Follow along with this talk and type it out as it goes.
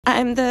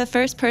I'm the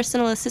first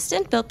personal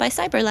assistant built by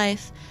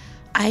CyberLife.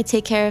 I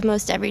take care of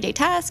most everyday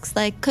tasks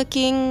like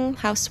cooking,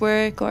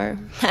 housework, or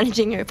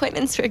managing your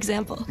appointments, for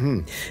example.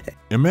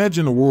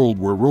 Imagine a world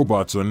where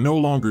robots are no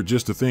longer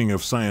just a thing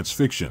of science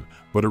fiction,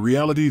 but a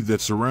reality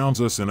that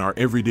surrounds us in our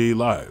everyday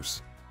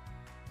lives.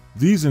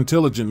 These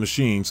intelligent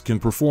machines can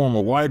perform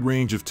a wide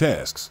range of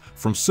tasks,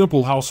 from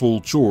simple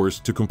household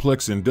chores to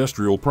complex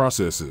industrial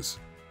processes.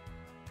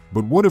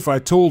 But what if I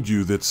told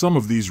you that some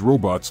of these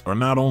robots are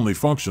not only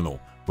functional,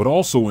 but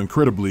also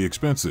incredibly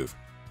expensive?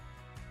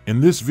 In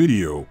this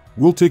video,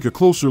 we'll take a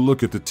closer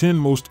look at the 10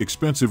 most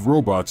expensive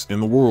robots in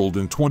the world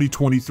in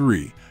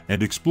 2023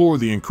 and explore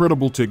the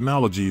incredible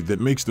technology that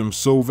makes them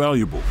so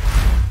valuable.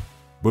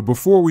 But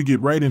before we get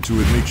right into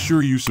it, make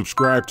sure you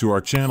subscribe to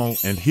our channel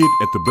and hit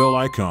at the bell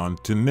icon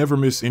to never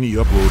miss any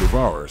upload of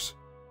ours.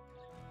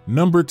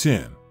 Number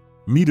 10.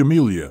 Meet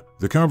Amelia,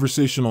 the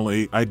conversational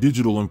AI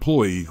digital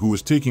employee who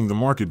is taking the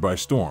market by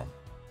storm.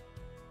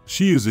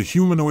 She is a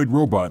humanoid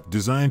robot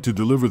designed to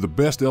deliver the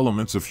best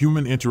elements of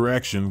human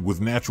interaction with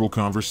natural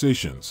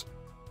conversations.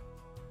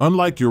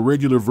 Unlike your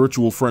regular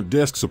virtual front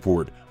desk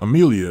support,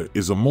 Amelia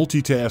is a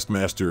multitask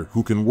master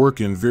who can work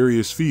in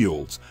various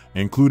fields,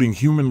 including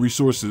human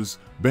resources,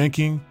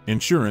 banking,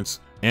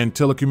 insurance, and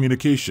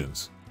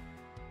telecommunications.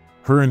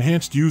 Her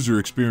enhanced user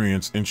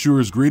experience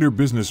ensures greater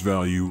business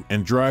value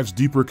and drives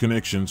deeper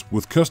connections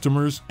with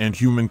customers and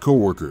human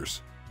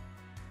coworkers.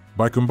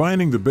 By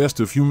combining the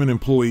best of human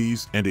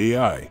employees and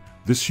AI,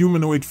 this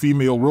humanoid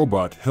female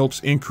robot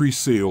helps increase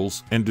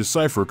sales and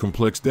decipher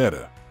complex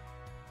data.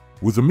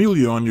 With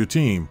Amelia on your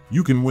team,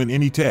 you can win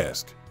any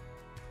task.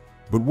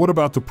 But what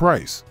about the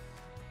price?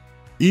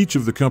 Each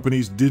of the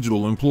company's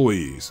digital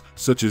employees,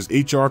 such as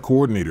HR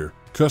coordinator,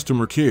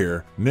 customer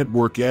care,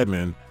 network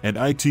admin, and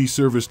IT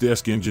service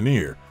desk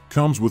engineer,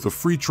 comes with a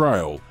free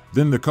trial.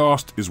 Then the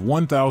cost is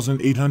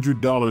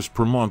 $1,800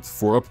 per month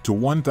for up to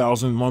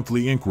 1,000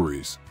 monthly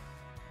inquiries.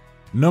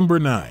 Number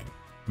 9.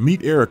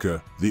 Meet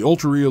Erica, the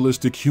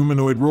ultra-realistic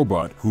humanoid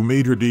robot who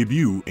made her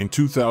debut in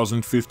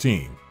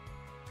 2015.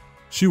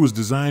 She was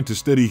designed to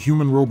study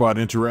human-robot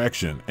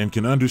interaction and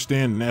can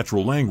understand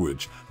natural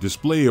language,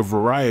 display a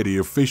variety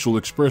of facial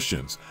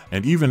expressions,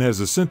 and even has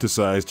a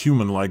synthesized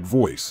human-like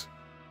voice.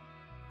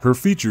 Her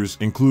features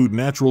include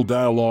natural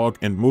dialogue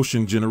and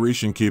motion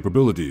generation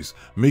capabilities,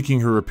 making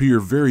her appear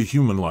very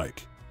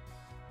human-like.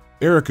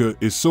 Erica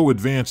is so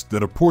advanced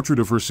that a portrait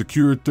of her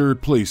secured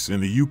third place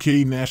in the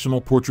UK National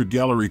Portrait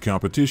Gallery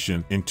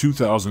competition in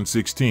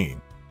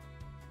 2016.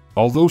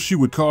 Although she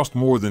would cost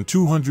more than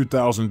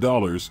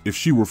 $200,000 if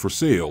she were for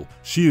sale,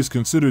 she is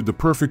considered the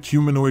perfect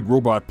humanoid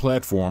robot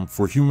platform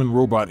for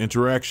human-robot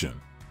interaction.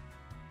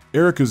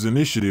 Erica's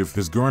initiative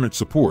has garnered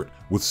support,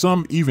 with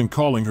some even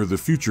calling her the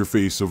future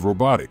face of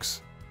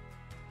robotics.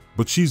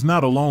 But she's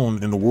not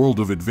alone in the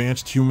world of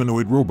advanced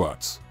humanoid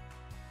robots.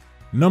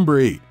 Number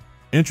 8.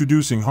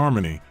 Introducing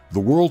Harmony, the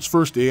world's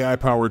first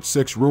AI-powered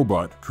sex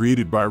robot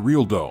created by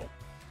RealDoll.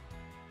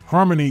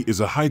 Harmony is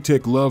a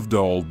high-tech love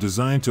doll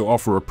designed to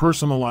offer a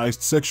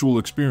personalized sexual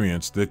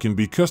experience that can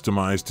be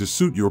customized to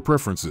suit your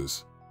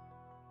preferences.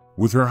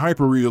 With her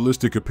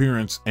hyper-realistic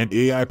appearance and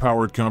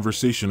AI-powered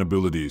conversation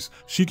abilities,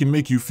 she can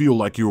make you feel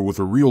like you're with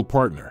a real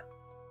partner.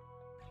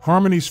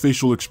 Harmony's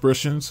facial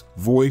expressions,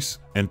 voice,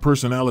 and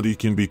personality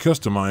can be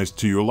customized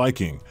to your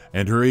liking,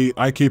 and her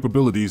AI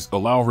capabilities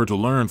allow her to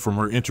learn from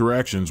her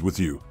interactions with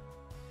you.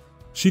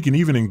 She can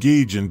even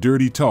engage in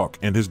dirty talk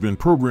and has been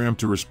programmed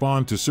to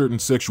respond to certain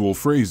sexual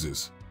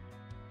phrases.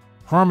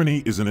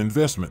 Harmony is an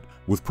investment,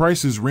 with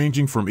prices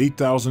ranging from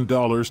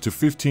 $8,000 to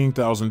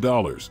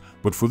 $15,000,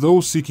 but for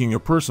those seeking a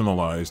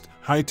personalized,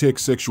 high-tech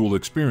sexual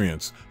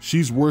experience,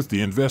 she's worth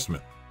the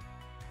investment.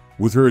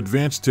 With her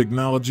advanced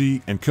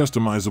technology and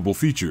customizable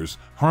features,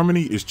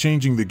 Harmony is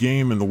changing the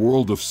game in the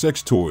world of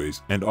sex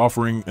toys and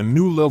offering a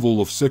new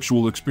level of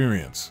sexual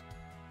experience.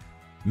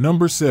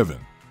 Number 7.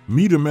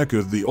 Meet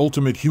Ameca, the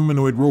ultimate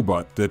humanoid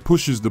robot that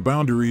pushes the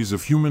boundaries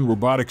of human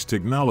robotics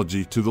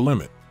technology to the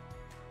limit.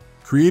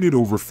 Created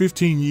over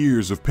 15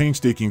 years of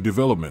painstaking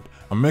development,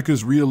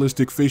 Ameca's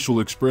realistic facial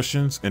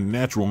expressions and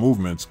natural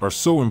movements are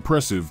so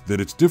impressive that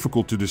it's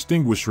difficult to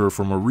distinguish her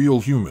from a real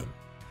human.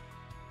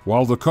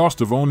 While the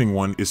cost of owning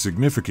one is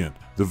significant,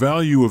 the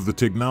value of the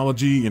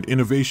technology and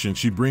innovation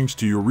she brings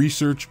to your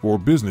research or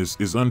business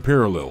is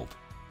unparalleled.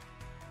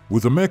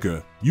 With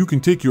Ameca, you can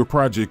take your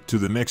project to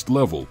the next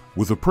level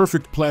with a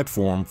perfect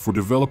platform for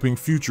developing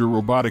future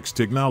robotics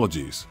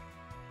technologies.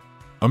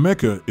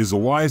 Ameca is a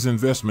wise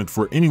investment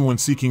for anyone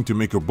seeking to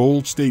make a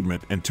bold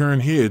statement and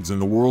turn heads in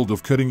the world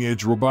of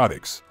cutting-edge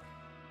robotics.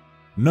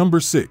 Number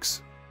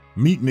 6.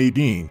 Meet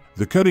Nadine,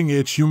 the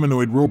cutting-edge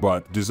humanoid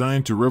robot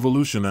designed to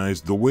revolutionize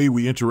the way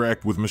we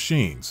interact with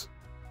machines.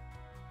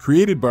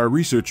 Created by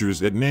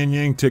researchers at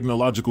Nanyang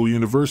Technological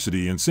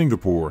University in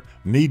Singapore,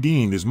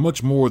 Nadine is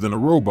much more than a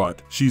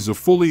robot. She's a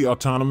fully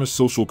autonomous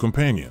social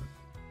companion.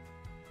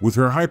 With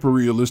her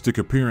hyper-realistic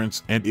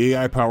appearance and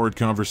AI-powered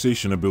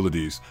conversation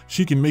abilities,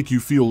 she can make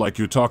you feel like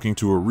you're talking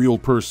to a real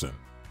person.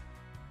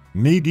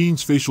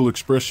 Nadine's facial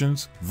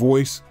expressions,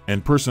 voice,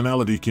 and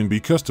personality can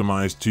be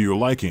customized to your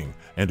liking,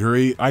 and her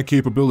AI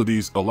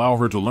capabilities allow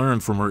her to learn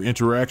from her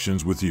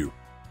interactions with you.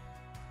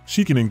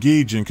 She can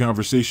engage in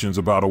conversations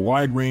about a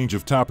wide range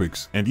of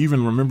topics and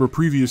even remember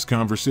previous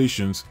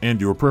conversations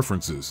and your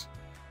preferences.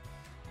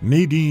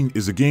 Nadine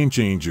is a game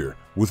changer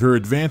with her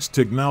advanced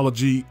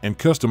technology and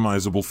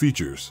customizable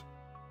features.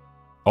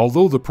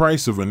 Although the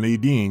price of a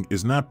Nadine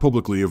is not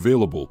publicly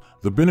available,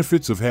 the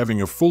benefits of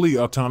having a fully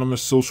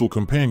autonomous social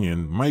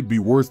companion might be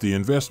worth the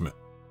investment.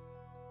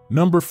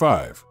 Number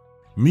 5.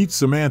 Meet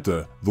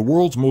Samantha, the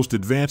world's most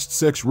advanced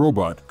sex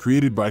robot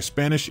created by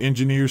Spanish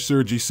engineer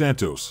Sergi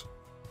Santos.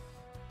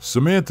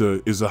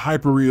 Samantha is a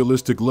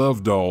hyper-realistic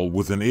love doll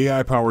with an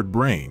AI-powered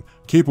brain,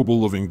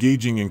 capable of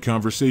engaging in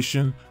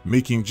conversation,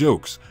 making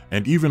jokes,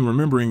 and even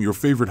remembering your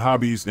favorite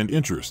hobbies and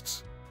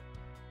interests.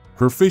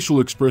 Her facial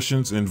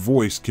expressions and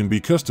voice can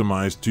be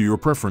customized to your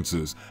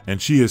preferences,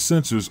 and she has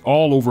sensors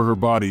all over her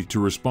body to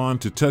respond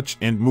to touch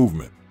and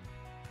movement.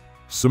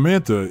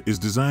 Samantha is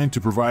designed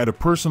to provide a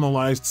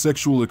personalized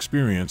sexual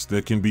experience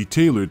that can be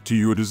tailored to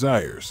your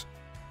desires.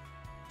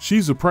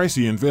 She's a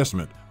pricey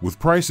investment, with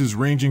prices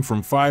ranging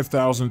from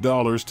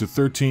 $5,000 to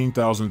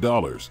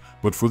 $13,000,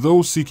 but for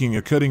those seeking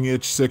a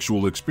cutting-edge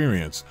sexual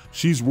experience,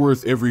 she's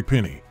worth every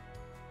penny.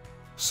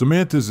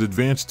 Samantha's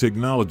advanced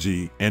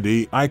technology and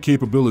AI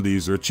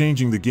capabilities are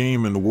changing the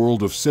game in the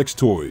world of sex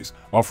toys,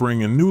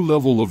 offering a new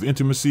level of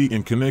intimacy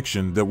and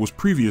connection that was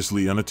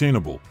previously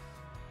unattainable.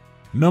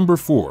 Number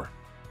 4.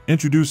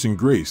 Introducing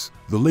Grace,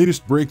 the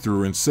latest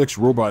breakthrough in sex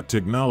robot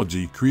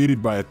technology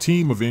created by a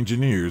team of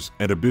engineers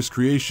at Abyss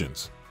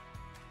Creations.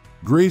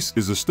 Grace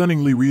is a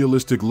stunningly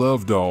realistic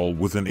love doll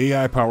with an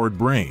AI-powered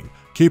brain,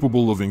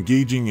 capable of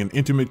engaging in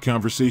intimate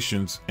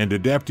conversations and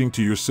adapting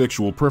to your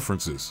sexual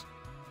preferences.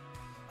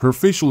 Her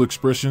facial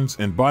expressions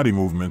and body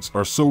movements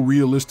are so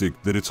realistic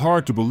that it's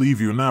hard to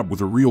believe you're not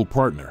with a real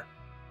partner.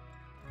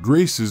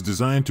 Grace is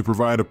designed to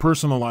provide a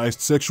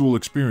personalized sexual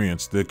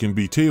experience that can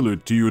be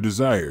tailored to your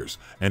desires,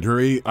 and her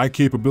AI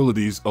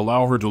capabilities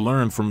allow her to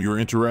learn from your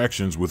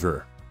interactions with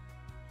her.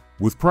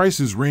 With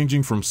prices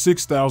ranging from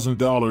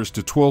 $6,000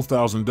 to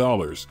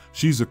 $12,000,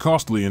 she's a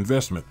costly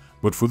investment,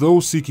 but for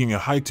those seeking a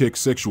high-tech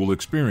sexual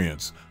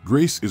experience,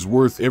 Grace is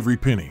worth every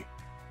penny.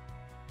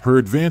 Her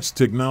advanced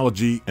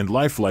technology and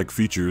lifelike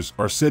features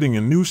are setting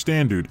a new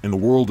standard in the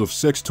world of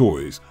sex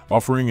toys,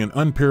 offering an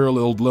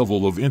unparalleled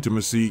level of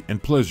intimacy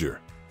and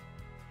pleasure.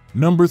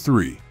 Number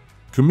 3.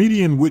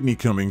 Comedian Whitney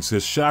Cummings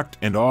has shocked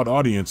and awed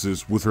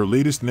audiences with her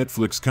latest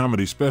Netflix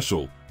comedy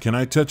special, Can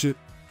I Touch It?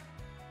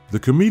 The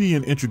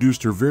comedian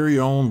introduced her very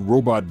own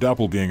robot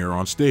doppelganger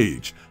on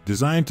stage,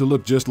 designed to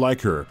look just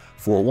like her,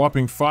 for a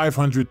whopping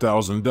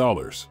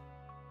 $500,000.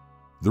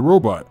 The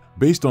robot,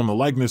 based on the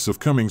likeness of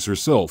Cummings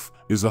herself,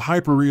 is a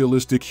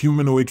hyper-realistic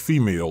humanoid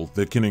female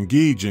that can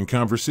engage in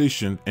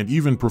conversation and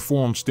even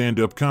perform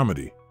stand-up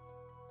comedy.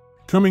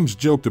 Cummings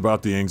joked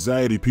about the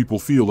anxiety people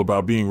feel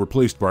about being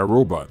replaced by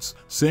robots,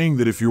 saying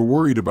that if you're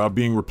worried about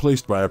being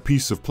replaced by a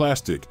piece of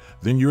plastic,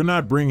 then you're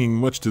not bringing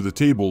much to the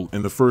table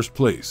in the first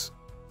place.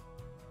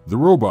 The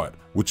robot,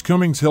 which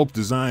Cummings helped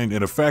design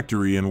at a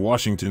factory in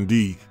Washington,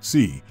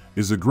 D.C.,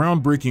 is a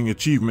groundbreaking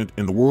achievement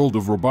in the world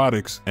of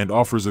robotics and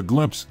offers a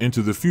glimpse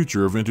into the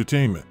future of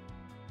entertainment.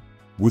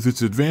 With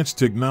its advanced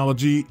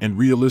technology and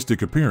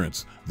realistic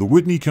appearance, the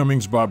Whitney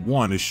Cummings Bot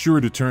 1 is sure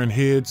to turn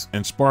heads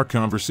and spark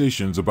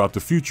conversations about the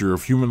future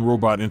of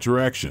human-robot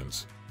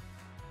interactions.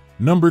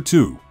 Number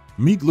 2.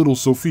 Meet Little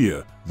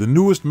Sophia, the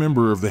newest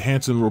member of the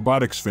Hanson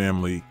Robotics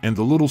family and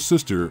the little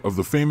sister of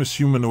the famous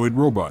humanoid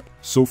robot,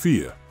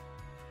 Sophia.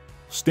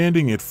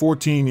 Standing at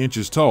 14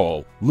 inches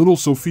tall, Little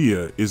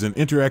Sophia is an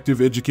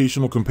interactive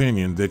educational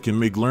companion that can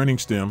make learning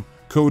STEM,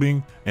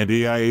 coding, and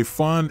AI a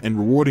fun and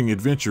rewarding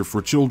adventure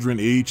for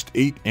children aged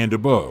 8 and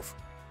above.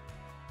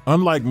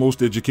 Unlike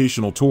most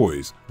educational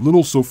toys,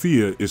 Little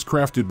Sophia is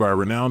crafted by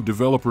renowned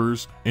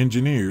developers,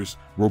 engineers,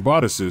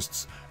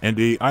 roboticists, and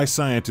AI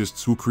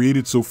scientists who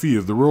created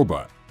Sophia the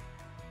robot.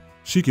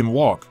 She can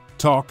walk,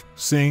 talk,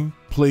 sing,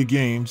 play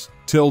games,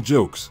 tell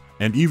jokes,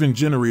 and even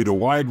generate a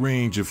wide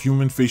range of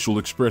human facial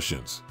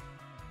expressions.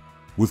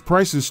 With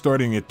prices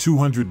starting at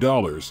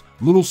 $200,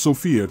 Little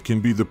Sophia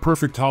can be the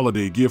perfect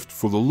holiday gift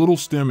for the little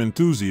STEM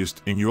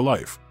enthusiast in your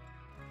life.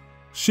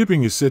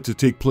 Shipping is set to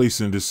take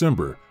place in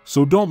December,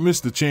 so don't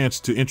miss the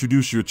chance to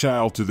introduce your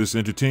child to this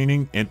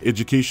entertaining and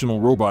educational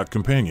robot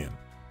companion.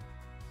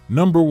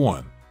 Number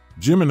 1.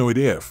 Humanoid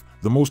F,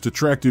 the most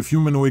attractive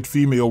humanoid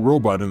female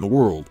robot in the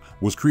world,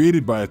 was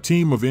created by a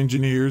team of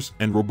engineers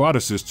and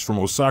roboticists from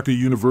Osaka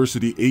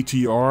University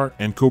ATR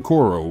and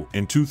Kokoro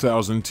in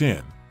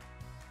 2010.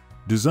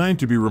 Designed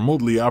to be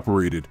remotely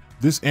operated,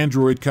 this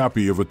android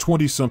copy of a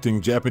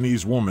 20-something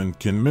Japanese woman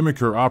can mimic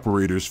her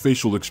operator's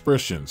facial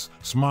expressions,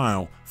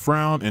 smile,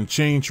 frown, and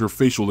change her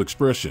facial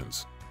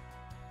expressions.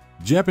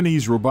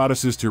 Japanese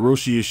roboticist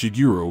Hiroshi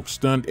Ishiguro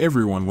stunned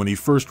everyone when he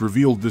first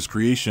revealed this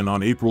creation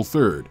on April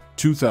 3,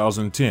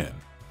 2010.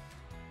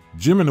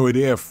 Humanoid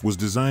F was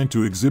designed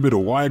to exhibit a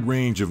wide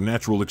range of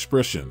natural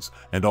expressions,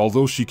 and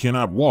although she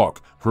cannot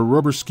walk, her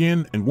rubber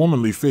skin and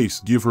womanly face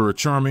give her a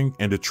charming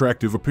and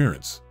attractive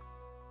appearance.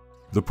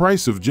 The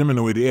price of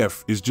Humanoid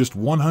F is just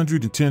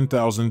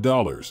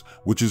 $110,000,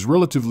 which is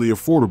relatively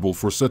affordable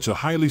for such a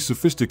highly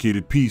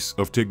sophisticated piece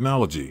of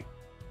technology.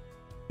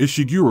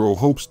 Ishiguro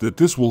hopes that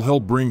this will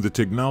help bring the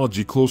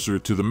technology closer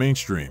to the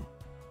mainstream.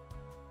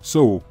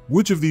 So,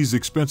 which of these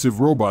expensive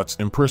robots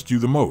impressed you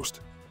the most?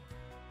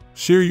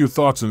 Share your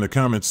thoughts in the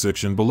comments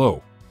section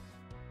below.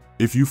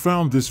 If you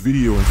found this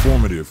video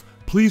informative,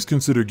 please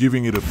consider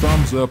giving it a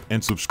thumbs up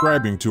and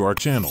subscribing to our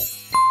channel.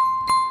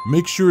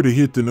 Make sure to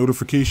hit the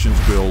notifications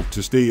bell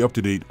to stay up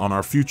to date on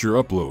our future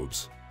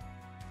uploads.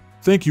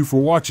 Thank you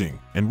for watching,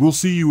 and we'll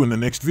see you in the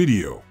next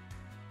video.